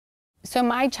So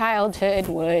my childhood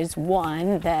was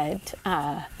one that,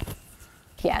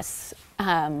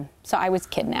 so I was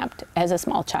kidnapped as a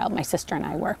small child. My sister and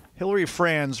I were. Hilary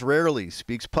Franz rarely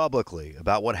speaks publicly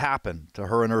about what happened to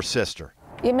her and her sister.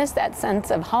 You miss that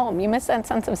sense of home. You miss that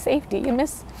sense of safety. You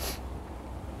miss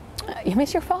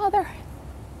your father.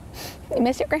 You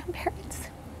miss your grandparents.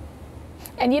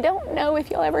 And you don't know if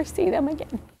you'll ever see them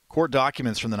again. Court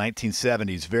documents from the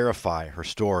 1970s verify her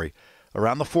story.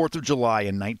 Around the 4th of July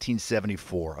in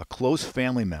 1974, a close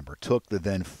family member took the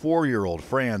then 4-year-old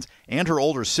Franz and her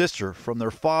older sister from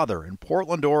their father in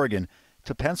Portland, Oregon,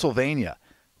 to Pennsylvania,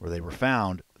 where they were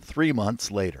found 3 months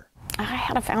later. I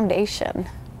had a foundation,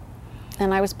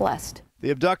 and I was blessed.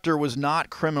 The abductor was not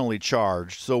criminally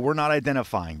charged, so we're not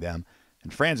identifying them,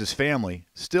 and Franz's family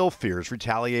still fears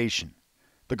retaliation.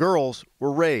 The girls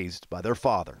were raised by their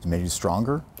father. It made you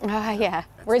stronger? Yeah,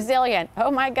 resilient.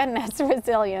 Oh my goodness,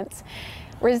 resilience.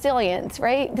 Resilience,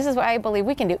 right? This is why I believe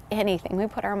we can do anything we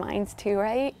put our minds to,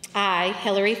 right? I,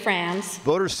 Hilary Franz.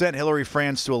 Voters sent Hilary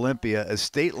Franz to Olympia as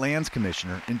state lands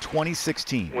commissioner in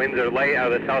 2016. Winds are light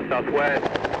out of the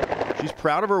south-southwest. She's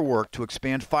proud of her work to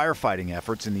expand firefighting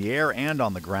efforts in the air and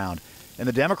on the ground. And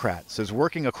the Democrat says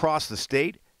working across the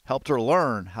state helped her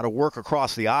learn how to work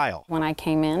across the aisle. When I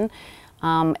came in,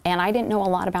 and I didn't know a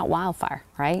lot about wildfire,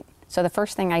 right? So the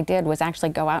first thing I did was actually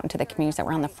go out into the communities that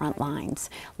were on the front lines,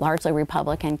 largely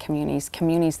Republican communities,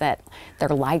 communities that their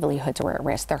livelihoods were at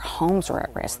risk, their homes were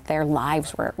at risk, their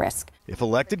lives were at risk. If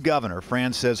elected governor,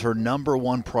 Franz says her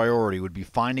 #1 priority would be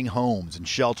finding homes and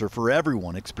shelter for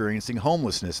everyone experiencing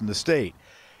homelessness in the state.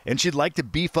 And she'd like to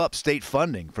beef up state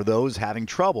funding for those having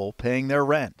trouble paying their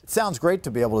rent. It sounds great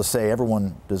to be able to say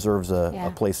everyone deserves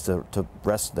a place to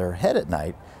rest their head at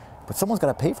night. But someone's got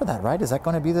to pay for that, right? Is that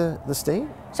going to be the state?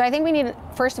 So I think we need to,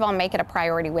 first of all, make it a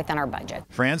priority within our budget.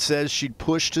 Franz says she'd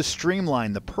push to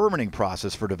streamline the permitting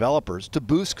process for developers to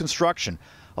boost construction,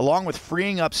 along with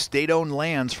freeing up state-owned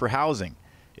lands for housing.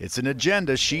 It's an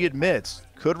agenda she admits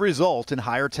could result in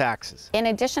higher taxes. In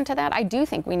addition to that, I do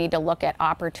think we need to look at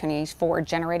opportunities for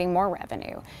generating more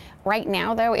revenue. Right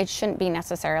now, though, it shouldn't be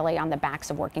necessarily on the backs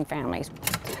of working families.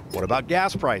 What about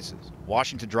gas prices?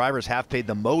 Washington drivers have paid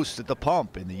the most at the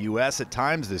pump in the U.S. at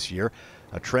times this year,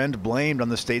 a trend blamed on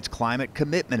the state's Climate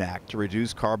Commitment Act to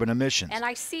reduce carbon emissions.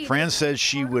 Franz says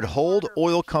she would hold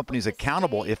oil companies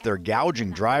accountable if they're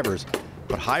gouging drivers,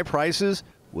 but high prices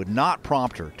would not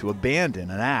prompt her to abandon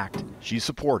an act she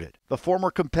supported. The former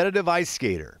competitive ice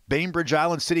skater, Bainbridge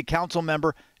Island City Council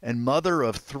member, and mother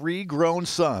of 3 grown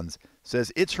sons, says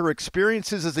it's her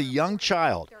experiences as a young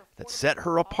child that set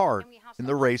her apart in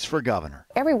the race for governor.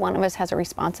 Every one of us has a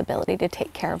responsibility to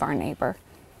take care of our neighbor.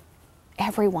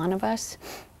 Every one of us.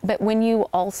 But when you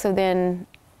also then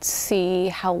see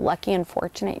how lucky and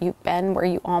fortunate you've been, where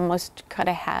you almost could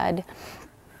have had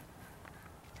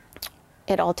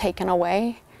it all taken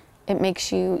away, it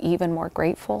makes you even more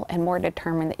grateful and more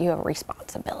determined that you have a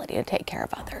responsibility to take care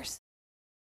of others.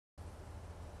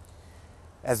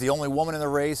 As the only woman in the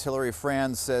race, Hilary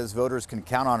Franz says voters can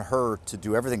count on her to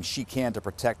do everything she can to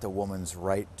protect a woman's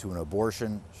right to an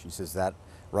abortion. She says that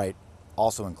right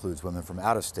also includes women from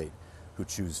out of state who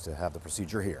choose to have the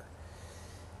procedure here.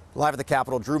 Live at the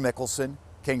Capitol, Drew Mickelson,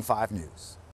 King 5 News.